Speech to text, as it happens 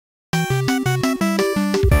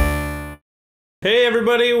Hey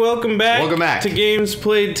everybody, welcome back. Welcome back to Games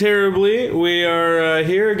Played Terribly. We are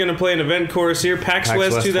here going to play an event course here. PAX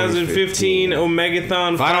West 2015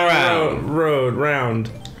 Omegathon Final round.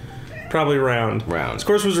 Probably round. This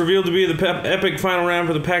course was revealed to be the epic final round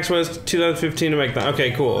for the PAX West 2015 Omegathon. Okay,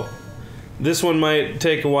 cool. This one might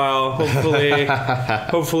take a while. Hopefully,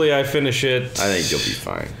 hopefully I finish it. I think you'll be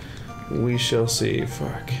fine. We shall see.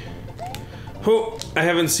 Fuck. Oh, I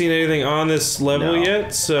haven't seen anything on this level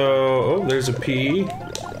yet, so... Oh, there's a P.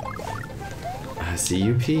 I see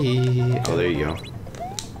you P. Oh, there you go.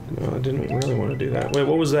 No, I didn't really want to do that. Wait,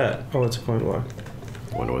 what was that? Oh, it's a coin block.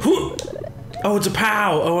 Oh, it's a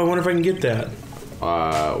POW! Oh, I wonder if I can get that.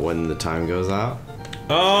 When the time goes out?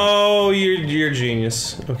 Oh, you're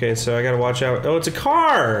genius. Okay, so I gotta watch out. Oh, it's a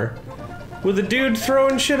car! With a dude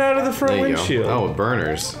throwing shit out of the front windshield. Go. Oh,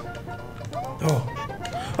 burners. Oh!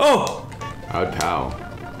 Oh! I would POW.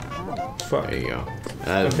 Fuck. There you go.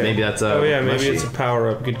 Okay. Maybe that's a... Oh yeah, maybe it's a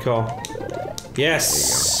power-up. Good call.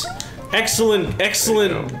 Yes! Excellent,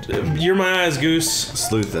 excellent. You're my eyes, Goose.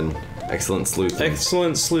 Sleuthin'. Excellent sleuthin'.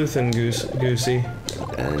 Excellent sleuthin', Goosey.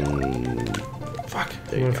 And... Fuck.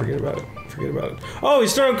 I'm gonna forget about it. Forget about it. Oh,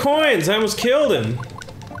 he's throwing coins! I almost killed him!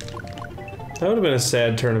 That would have been a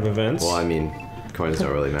sad turn of events. Well, I mean, coins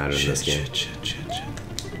don't really matter in this game. Shit.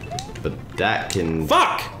 But that can...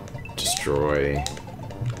 Fuck! Destroy.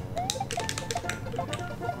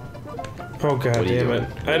 Oh god damn it.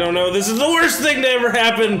 I don't know, this is the worst thing to ever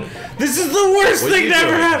happen! This is the worst thing to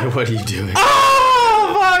ever happen! What are you doing?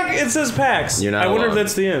 Oh fuck! It says PAX. You're not I wonder alone. if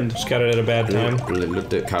that's the end. Just got it at a bad time. Caught it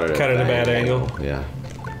at a bad angle. Yeah.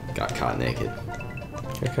 Got caught naked.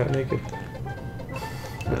 Got caught naked.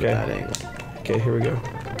 At a bad angle. Okay, here we go.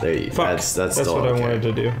 There you go. Fuck. That's what still I wanted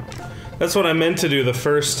to do. That's what I meant to do the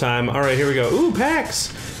first time. Alright, here we go. Ooh,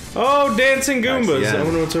 PAX! Oh, dancing Goombas! I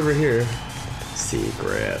wonder what's over here.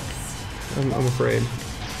 Secrets. I'm afraid.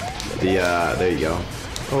 There you go.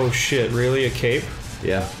 Oh shit, really? A cape?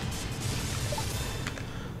 Yeah.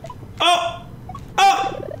 Oh!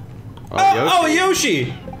 Oh! Oh,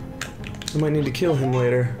 Yoshi! I might need to kill him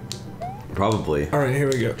later. Probably. Alright, here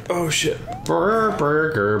we go. Oh shit.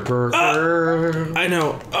 Burger. I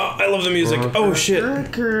know. Oh, I love the music. Oh shit.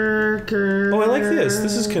 Oh, I like this.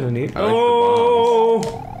 This is kind of neat. I like the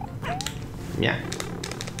bombs. Yeah.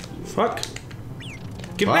 Fuck.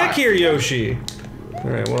 Get back here, Yoshi.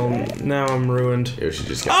 Alright, well, now I'm ruined. Yoshi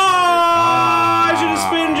just got... I should have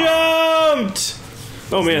spin jumped!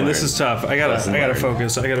 Oh man, this is tough. I gotta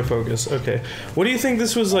focus. I gotta focus. Okay. What do you think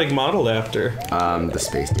this was, like, modeled after? The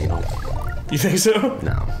Space Needle. You think so?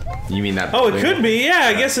 No. You mean that... Oh, it could be. Yeah,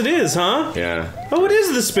 I guess it is, huh? Yeah. Oh, it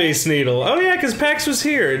is the Space Needle. Oh yeah, because PAX was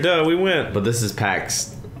here. Duh, we went. But this is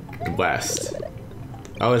PAX West.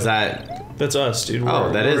 Oh, is that... That's us, dude.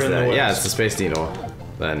 Oh, that is that. Yeah, it's the Space Needle.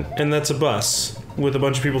 Then. And that's a bus with a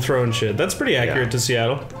bunch of people throwing shit. That's pretty accurate to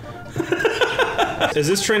Seattle. Is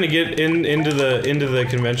this trying to get into the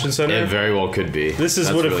convention center? It very well could be. This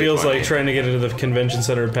is what it feels like trying to get into the convention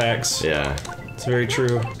center at PAX. Yeah. It's very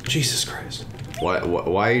true. Jesus Christ. Why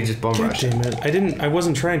are you just bum rushing? Damn it. I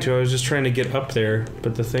wasn't trying to. I was just trying to get up there,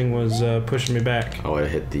 but the thing was pushing me back. Oh, it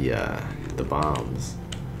hit the bombs.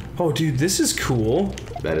 Oh, dude, this is cool.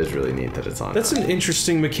 That is really neat that it's on. That's an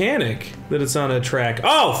interesting mechanic that it's on a track.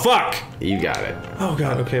 Oh, fuck! You got it. Oh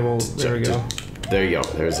god. Okay, well, there we go. There you go.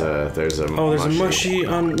 There's a. Oh, there's a mushy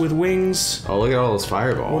with wings. Oh, look at all those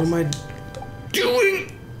fireballs. What am I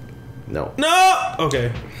doing? No. No.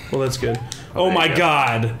 Okay. Well, that's good. Oh my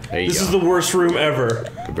god. This is the worst room ever.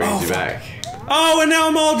 It brings you back. Oh, and now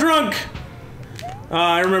I'm all drunk.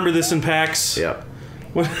 I remember this in PAX. Yep.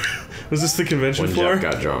 What? Was this the convention floor? When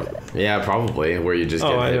Jeff got drunk. Yeah, probably. Where you just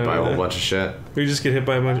get hit by a whole bunch of shit. We just get hit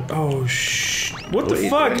by a bunch. Oh shh. What the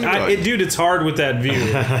fuck? Dude, it's hard with that view.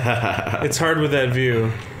 It's hard with that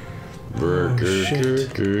view.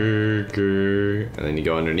 And then you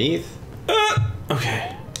go underneath.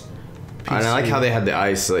 Okay. And I like how they had the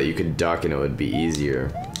ice so that you could duck and it would be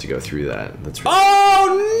easier to go through that. That's really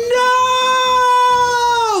Oh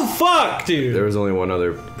no! Fuck, dude. There was only one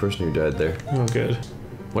other person who died there. Oh, good.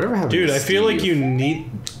 Whatever happened Dude, to I feel Steve? like you need...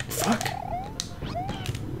 Fuck.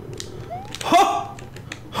 Ha!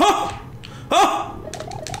 Ha! Ha!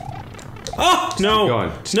 Oh! No!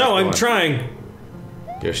 No, I'm trying.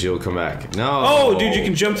 Yoshi will come back. No! Oh, dude, you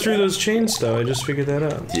can jump through those chains, though. I just figured that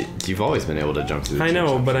out. You've always been able to jump through the chains. I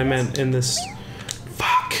know, but I meant in this...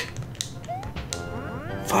 Fuck.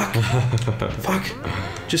 Fuck. Fuck.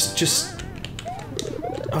 Just...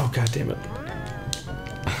 Oh, god damn it.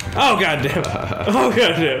 Oh god damn it. Oh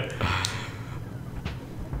god damn it.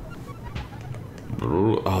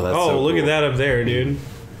 Oh, that's so look cool. at that up there, dude.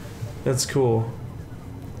 That's cool.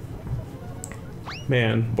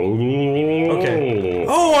 man. Okay.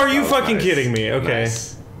 Oh, are you fucking kidding me? Okay.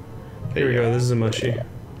 Nice. Here we go. This is a mushy.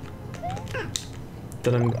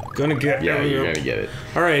 That I'm gonna get. Yeah, you're gonna get it.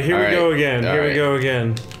 Alright, here we go again. Here we go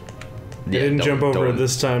again. I didn't jump over it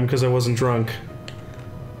this time because I wasn't drunk.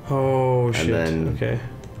 Oh shit. And then okay.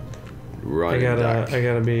 Run. I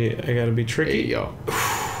gotta be tricky. There you go.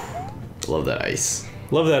 Love that ice.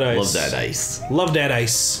 Love that ice. Love that ice. Love that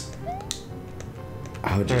ice.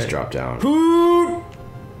 I would just drop down. Who?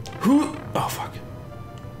 Oh fuck.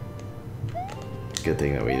 Good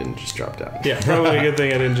thing that we didn't just drop down. Yeah, probably a good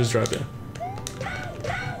thing I didn't just drop down.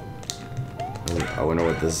 I wonder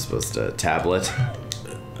what this is supposed to. Tablet?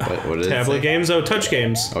 What is it? Tablet games? Oh, touch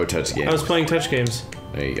games. Oh, touch games. I was playing touch games.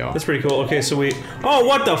 There you go. That's pretty cool. Okay, so we... Oh,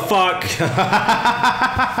 what the fuck?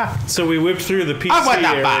 So we whipped through the PC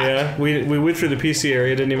area. We whipped through the PC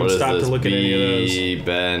area, didn't even stop to look at any of those.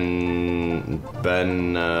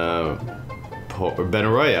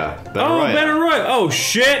 Benaroya. Oh, Benaroya. Oh,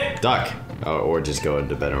 shit. Duck. Oh, or just go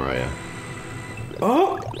into Benaroya.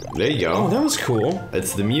 Oh. There you go. Oh, that was cool.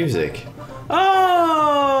 It's the music.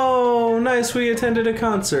 Oh, nice. We attended a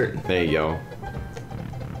concert. There you go.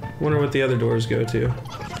 Wonder what the other doors go to.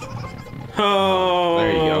 Oh,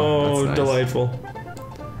 there you go. That's nice. Delightful.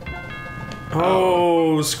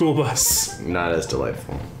 Oh, school bus. Not as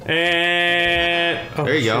delightful. And oh,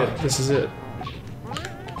 there you go. This is it.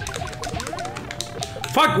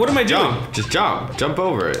 Fuck! What am I doing? Jump! Just jump! Jump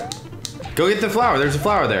over it. Go get the flower. There's a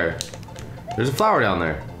flower there. There's a flower down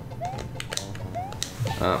there.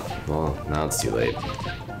 Oh, well, now it's too late.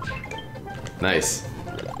 Nice.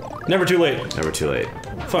 Never too late. Never too late.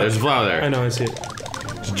 Fuck. There's a flower there. I know, I see it.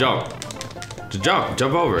 Just jump. Just jump.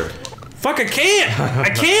 Jump over. Fuck, I can't! I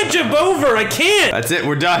can't jump over! I can't! That's it,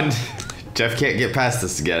 we're done. Jeff can't get past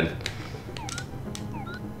this again.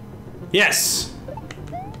 Yes!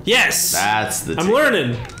 Yes! That's the ticket. I'm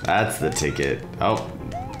learning! That's the ticket. Oh,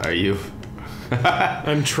 are you?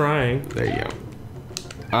 I'm trying. There you go.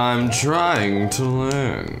 I'm trying to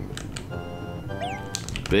learn.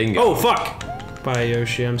 Bingo. Oh, fuck! Bye,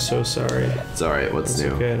 Yoshi, I'm so sorry. It's alright, what's new?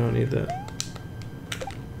 Okay, I don't need that.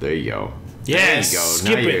 There you go. Yes!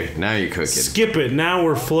 There you go. Skip it! Now you're cooking. Skip it, now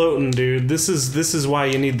we're floating, dude. This is why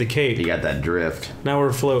you need the cape. You got that drift. Now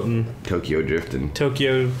we're floating. Tokyo drifting.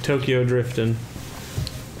 Tokyo drifting.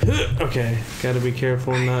 Okay, gotta be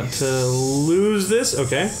careful not to lose this.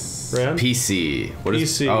 Okay, Brad. PC. What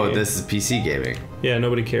is PC? Oh, this is PC gaming. Yeah,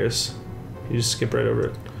 nobody cares. You just skip right over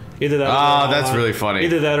it. Either that. Oh, that's really funny.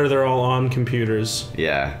 Either that, or they're all on computers.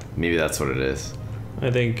 Yeah, maybe that's what it is. I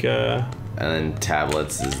think. And then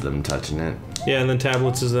tablets is them touching it. Yeah, and then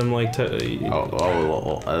tablets is them like. This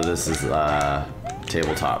is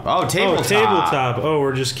tabletop. Oh, tabletop. Oh, tabletop. Oh,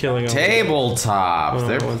 we're just killing. Tabletop.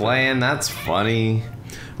 They're playing. That's funny.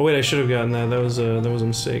 Oh wait, I should have gotten that. That was a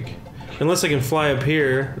mistake. Unless I can fly up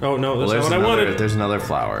here. Oh no, that's not what I wanted. There's another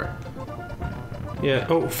flower. Yeah.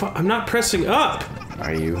 Oh, fuck. I'm not pressing up.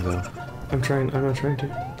 Are you though? I'm trying. I'm not trying to.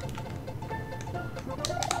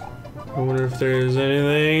 I wonder if there's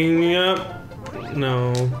anything up.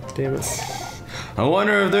 No. Damn it. I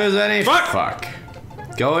wonder if there's any. Fuck.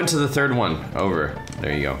 Go into the third one. Over.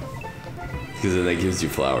 There you go. Because then that gives you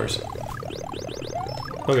flowers.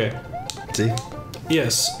 Okay. See?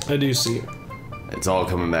 Yes, I do see. It's all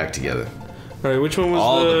coming back together. All right, which one was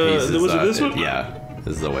all the pieces? Was it this one? Yeah.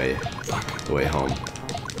 This is the way. The way home.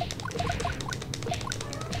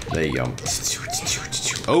 There you go.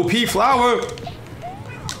 OP flower!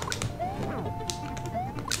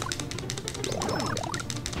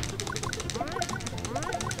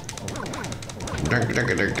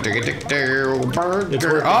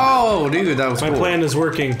 Oh, dude, that was My plan is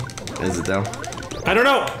working. Is it though? I don't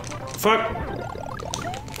know. Fuck.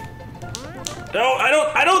 No,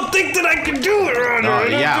 I don't think that I can do it. Oh,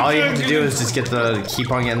 yeah, all you have to do is just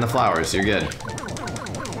keep on getting the flowers. You're good.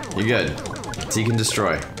 You're good. So you can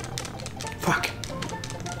destroy. Fuck.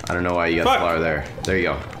 I don't know why you got the flower there. There you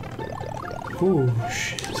go. Ooh,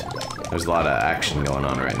 shit. There's a lot of action going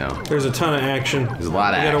on right now. There's a ton of action. There's a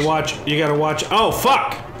lot of action. You gotta watch. Oh,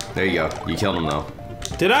 fuck! There you go. You killed him, though.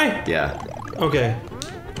 Did I? Yeah. Okay.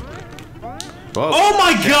 Whoa. Oh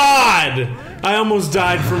my god! I almost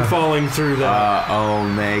died from falling through that.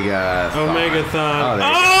 Omegathon. Omegathon.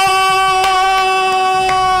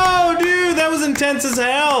 Oh, dude, that was intense as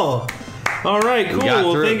hell. All right, cool.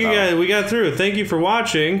 Well, thank you guys. We got through it. Thank you for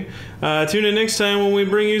watching. Tune in next time when we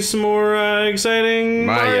bring you some more exciting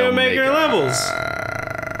Mario Maker levels.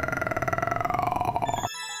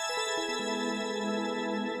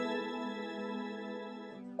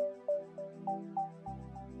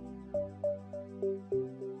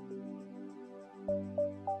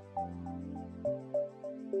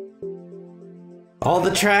 All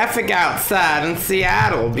the traffic outside in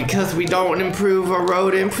Seattle because we don't improve our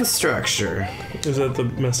road infrastructure. Is that the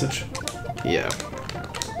message? Yeah.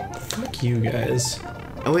 Fuck you guys.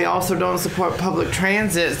 And we also don't support public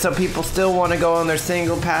transit, so people still want to go on their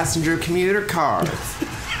single passenger commuter cars.